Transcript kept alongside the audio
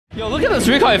Yo, look at this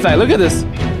recoil effect. Look at this.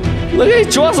 Look at, he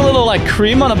draws a little like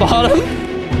cream on the bottom.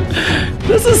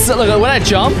 This is like when I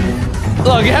jump.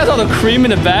 Look, it has all the cream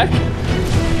in the back.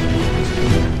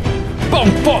 Boom,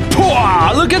 boom,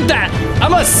 boom. Look at that.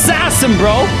 I'm an assassin,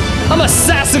 bro. I'm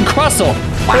Assassin Crustle.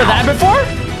 Wow. Heard that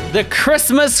before? The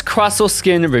Christmas Crustle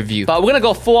skin review. But we're gonna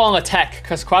go full on attack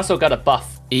because Crustle got a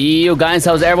buff. Yo guys,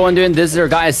 how's everyone doing? This is our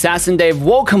guy Assassin Dave.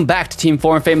 Welcome back to Team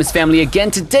 4 and Famous Family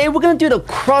again. Today we're gonna do the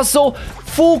Crustle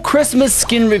full Christmas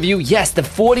skin review. Yes, the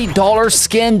 $40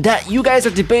 skin that you guys are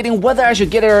debating whether I should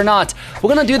get it or not.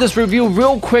 We're gonna do this review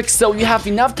real quick so you have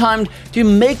enough time to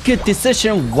make a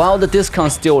decision while the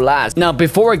discount still lasts. Now,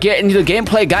 before we get into the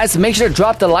gameplay, guys, make sure to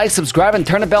drop the like, subscribe, and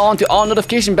turn the bell on to all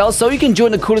notification bells so you can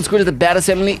join the coolest group of the baddest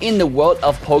family in the world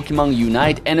of Pokemon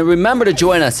Unite. And remember to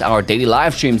join us on our daily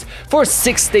live streams for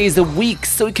 6 days a week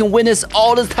so you can witness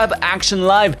all this type of action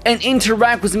live and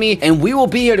interact with me, and we will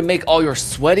be here to make all your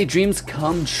sweaty dreams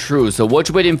come true. So what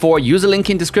you waiting for? Use the link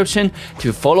in description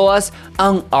to follow us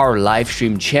on our live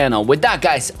stream channel. With that,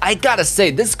 guys, I gotta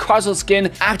say this Crustle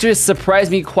skin actually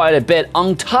surprised me quite a bit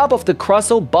on top of the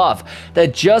Crustle buff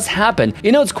that just happened.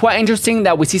 You know, it's quite interesting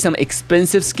that we see some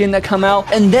expensive skin that come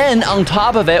out, and then on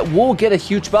top of it we'll get a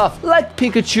huge buff like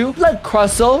Pikachu, like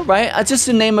Crustle, right? Just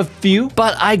to name a few.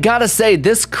 But I gotta say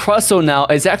this Crustle now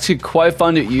is actually quite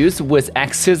fun to use with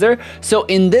X Scissor. So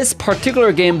in this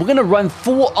particular game, we're gonna run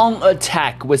full on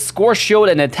attack with Score Shield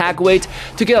and attack weight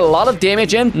to get a lot of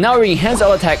damage in. Now our enhanced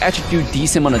auto attack actually do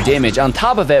decent amount of damage. On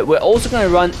top of it, we're also gonna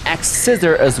run X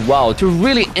Scissor as well to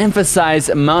really emphasize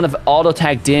amount of auto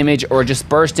attack damage or just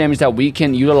burst damage that we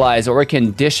can utilize or we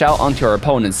can dish out onto our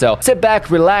opponents. So sit back,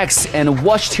 relax, and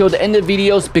watch till the end of the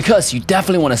videos because you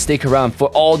definitely want to stick around for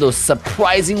all those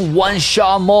surprising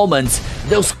one-shot moments.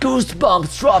 Those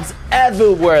goosebumps drops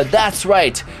everywhere. That's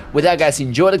right. With that, guys,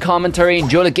 enjoy the commentary,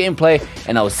 enjoy the gameplay,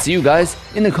 and I'll see you guys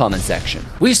in the comment section.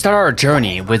 We start our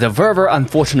journey with a very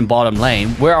unfortunate bottom lane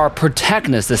where our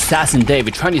protagonist, Assassin Dave,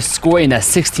 is trying to score in at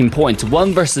 16 points,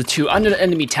 1 versus 2 under the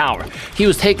enemy tower. He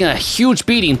was taking a huge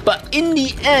beating, but in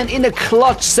the end, in the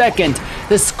clutch second,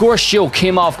 the Score Shield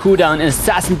came off cooldown and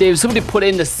Assassin Dave simply put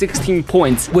in the 16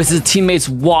 points with his teammates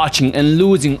watching and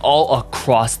losing all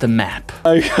across the map.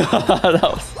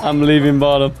 I'm leaving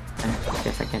bottom. I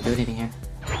guess I can't do anything here.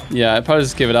 Yeah, I'd probably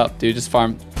just give it up, dude. Just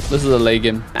farm. This is a late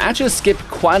game. I actually skipped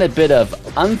quite a bit of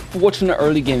unfortunate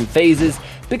early game phases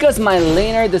because my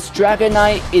laner, this Dragon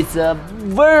Knight, is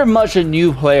very much a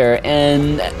new player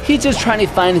and he's just trying to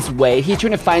find his way. He's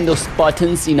trying to find those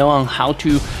buttons, you know, on how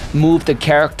to move the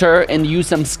character and use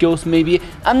some skills maybe.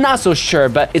 I'm not so sure,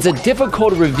 but it's a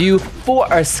difficult review for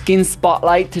our skin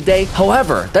spotlight today.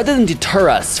 However, that doesn't deter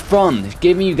us from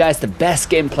giving you guys the best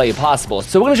gameplay possible.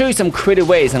 So we're gonna show you some creative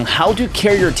ways on how to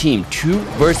carry your team 2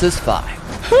 versus 5.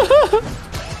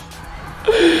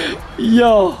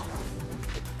 Yo.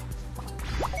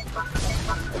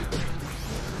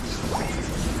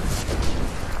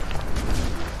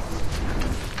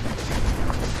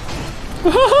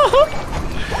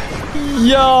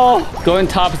 Yo, going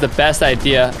top is the best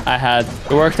idea I had.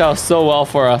 It worked out so well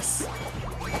for us.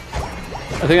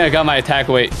 I think I got my attack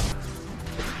weight.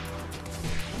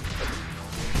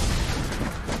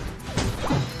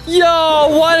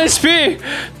 Yo, 1 HP.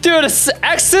 Dude,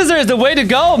 X Scissor is the way to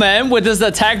go, man, with this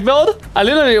attack build. I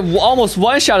literally almost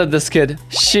one-shotted this kid.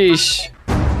 Sheesh.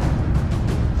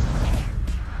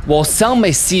 While some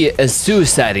may see it as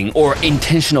suiciding or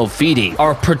intentional feeding,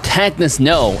 our protagonists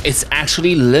know it's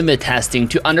actually limit testing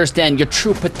to understand your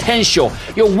true potential,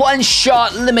 your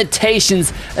one-shot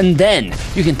limitations, and then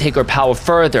you can take our power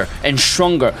further and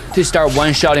stronger to start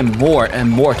one-shotting more and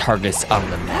more targets on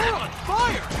the map.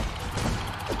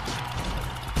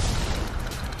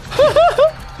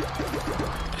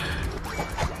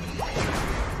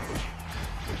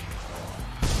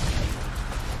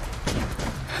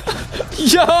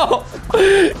 Yo!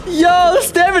 Yo,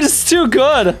 this damage is too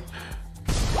good!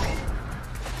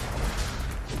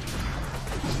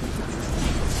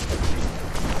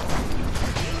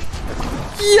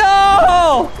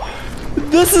 Yo!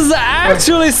 This is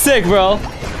actually sick, bro.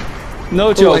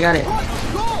 No joke. Ooh, I got it.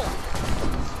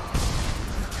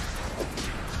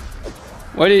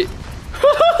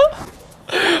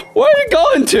 Where are you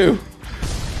going to?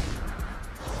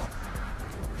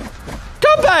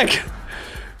 Come back!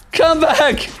 Come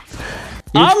back!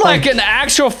 I'm like an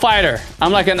actual fighter.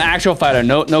 I'm like an actual fighter.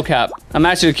 No cap. I'm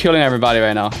actually killing everybody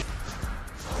right now.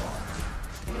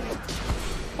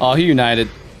 Oh, he united.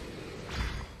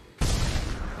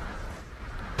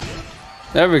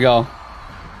 There we go.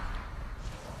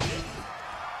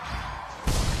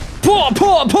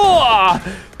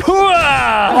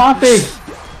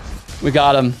 We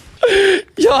got him.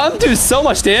 Yo, I'm doing so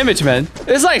much damage, man.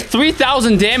 It's like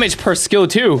 3,000 damage per skill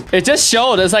too. It just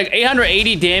showed it's like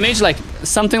 880 damage, like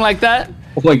something like that.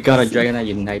 Oh my god, a Dragonite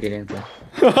united into.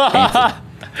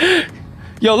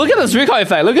 Yo, look at this recoil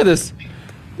effect. Look at this.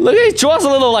 Look, he draws a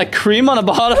little like cream on the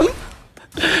bottom.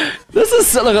 This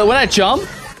is, look, when I jump,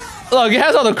 look, it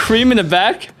has all the cream in the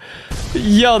back.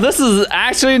 Yo, this is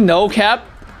actually, no cap,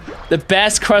 the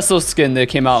best Crustle skin that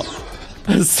came out.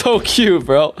 It's so cute,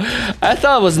 bro. I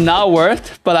thought it was not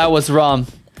worth, but I was wrong.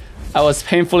 I was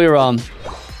painfully wrong.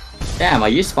 Damn, are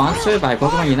you sponsored by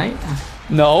Pokemon Unite?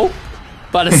 No,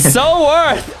 but it's so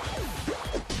worth.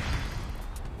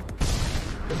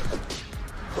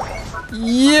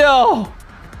 Yo.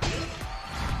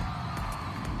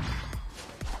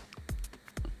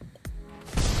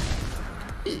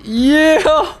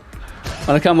 Yeah.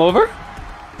 Wanna come over?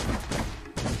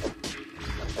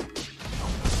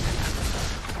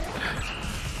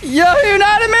 Yo, you're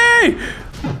not at me!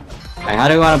 Alright, how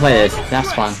do we want to play this?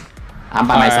 That's fun. I'm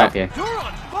by myself here. You're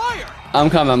on fire! I'm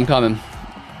coming, I'm coming.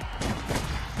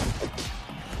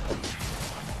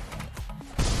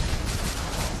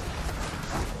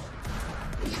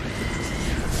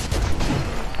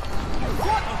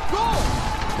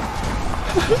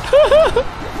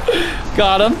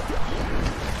 Got him.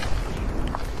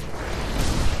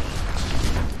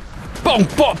 Boom,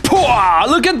 boom, pooah!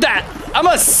 Look at that! I'm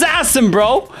an assassin,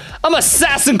 bro! I'm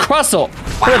Assassin Crustle!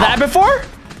 Wow. Heard of that before?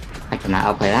 I cannot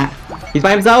outplay that. He's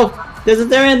by himself! There's a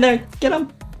there in there! Get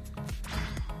him!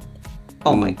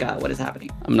 Oh my god, what is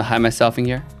happening? I'm gonna hide myself in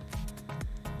here.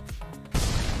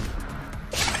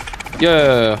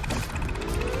 Yo.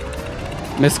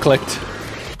 Misclicked.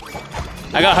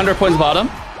 I got 100 points bottom.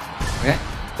 Okay.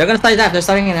 They're gonna start that, they're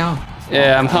starting it now.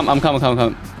 Yeah, I'm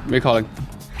coming. Recalling.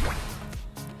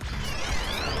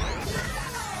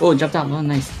 Oh, jumped out. Oh,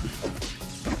 nice.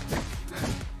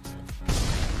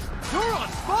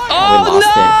 Oh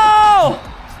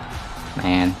no!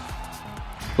 Man.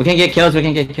 We can get kills,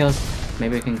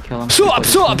 Maybe we can kill him.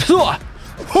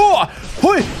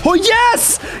 Oh,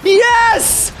 yes!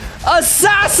 Yes!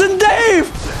 Assassin Dave!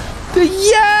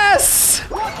 Yes!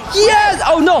 Yes!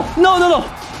 Oh no!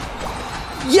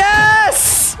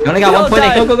 Yes! You only got 1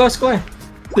 point. Go, score.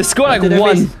 They score like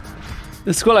 1.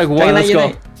 They score like 1. Let's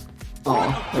go. Oh,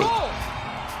 wait.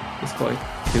 They scored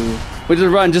 2. Wait,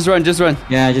 just run.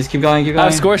 Yeah, just keep going. I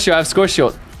have score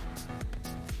shield.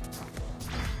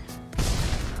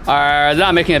 They're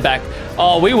not making it back.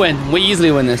 Oh, we win. We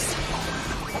easily win this.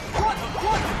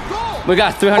 We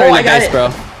got 300 in the base,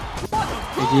 bro.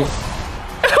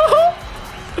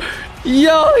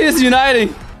 Yo, he's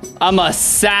uniting. I'm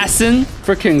Assassin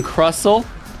freaking Crustle.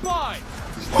 5,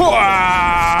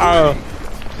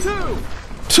 2.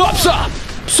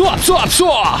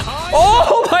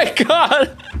 Oh my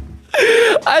god.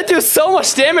 I do so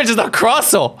much damage as a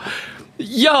Crustle.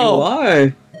 Yo.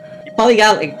 You probably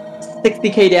got like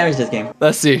 60k damage this game.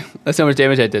 Let's see how much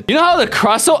damage I did. You know how the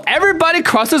Crustle, everybody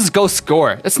Crustles go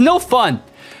score. It's no fun.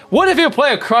 What if you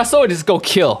play a Crustle and just go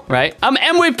kill, right? I'm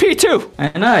MVP too.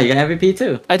 I know, you got MVP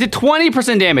too. I did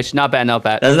 20% damage. Not bad.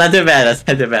 That's not too bad,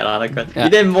 honestly. Yeah. You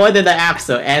did more than the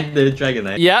Absol and the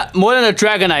Dragonite. Yeah, more than the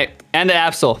Dragonite and the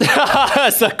Absol.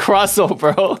 That's a Crustle,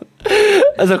 bro.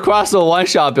 That's a Crustle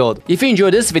one-shot build. If you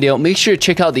enjoyed this video, make sure to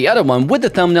check out the other one with the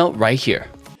thumbnail right here.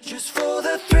 just for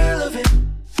the thrill of it,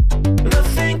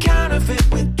 nothing counterfeit.